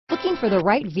Looking for the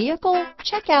right vehicle?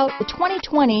 Check out the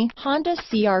 2020 Honda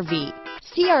CR-V.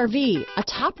 CR-V, a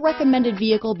top recommended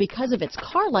vehicle because of its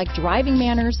car-like driving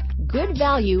manners, good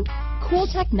value, cool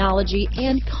technology,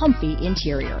 and comfy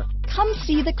interior. Come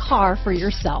see the car for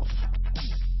yourself.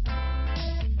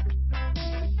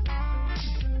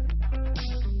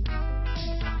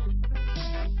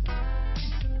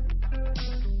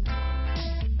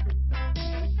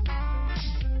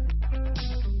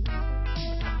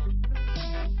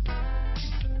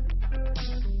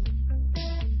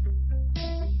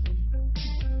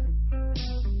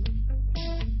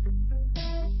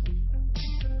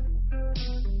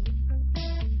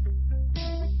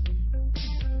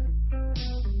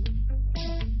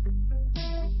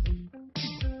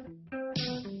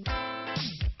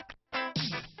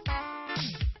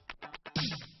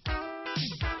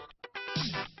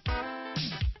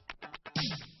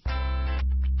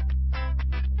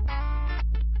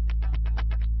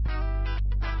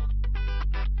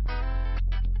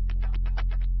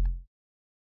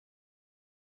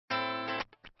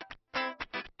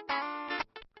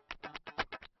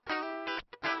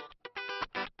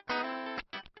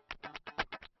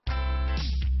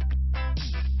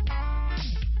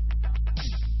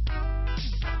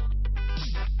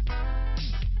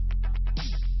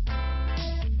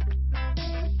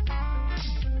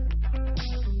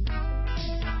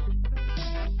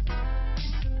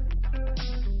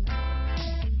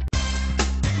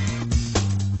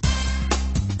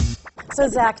 So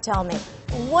Zach, tell me,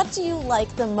 what do you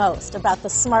like the most about the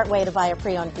smart way to buy a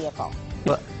pre-owned vehicle?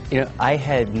 Well, I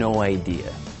had no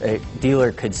idea a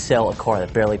dealer could sell a car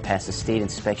that barely passed the state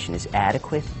inspection as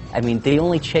adequate. I mean, they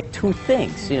only check two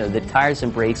things. The tires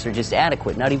and brakes are just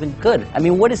adequate, not even good. I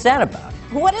mean, what is that about?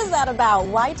 What is that about?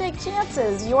 Why take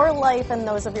chances? Your life and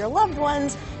those of your loved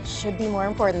ones should be more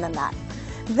important than that.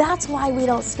 That's why we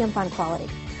don't skimp on quality.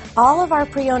 All of our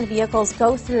pre-owned vehicles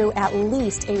go through at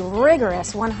least a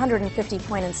rigorous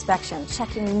 150-point inspection,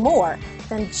 checking more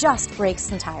than just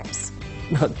brakes and tires.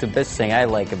 The best thing I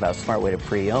like about Smart Way to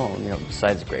Pre-Own,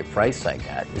 besides the great price I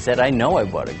got, is that I know I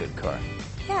bought a good car.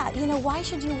 Yeah, why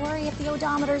should you worry if the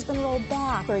odometer's been rolled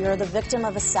back, or you're the victim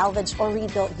of a salvaged or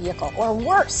rebuilt vehicle, or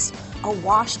worse, a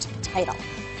washed title?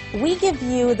 We give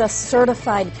you the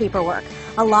certified paperwork,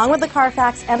 along with the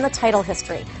Carfax and the title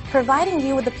history, providing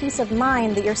you with the peace of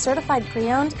mind that your certified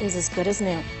pre-owned is as good as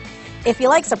new. If you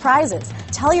like surprises,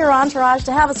 tell your entourage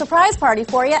to have a surprise party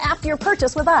for you after your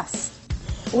purchase with us.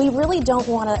 We really don't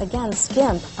want to, again,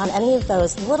 skimp on any of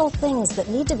those little things that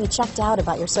need to be checked out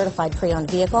about your certified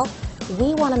pre-owned vehicle.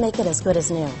 We want to make it as good as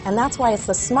new, and that's why it's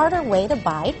the smarter way to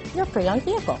buy your pre-owned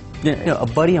vehicle. A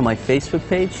buddy on my Facebook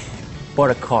page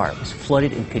bought a car. It was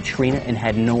flooded in Katrina and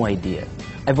had no idea.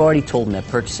 I've already told him that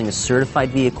purchasing a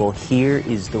certified vehicle here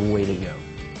is the way to go.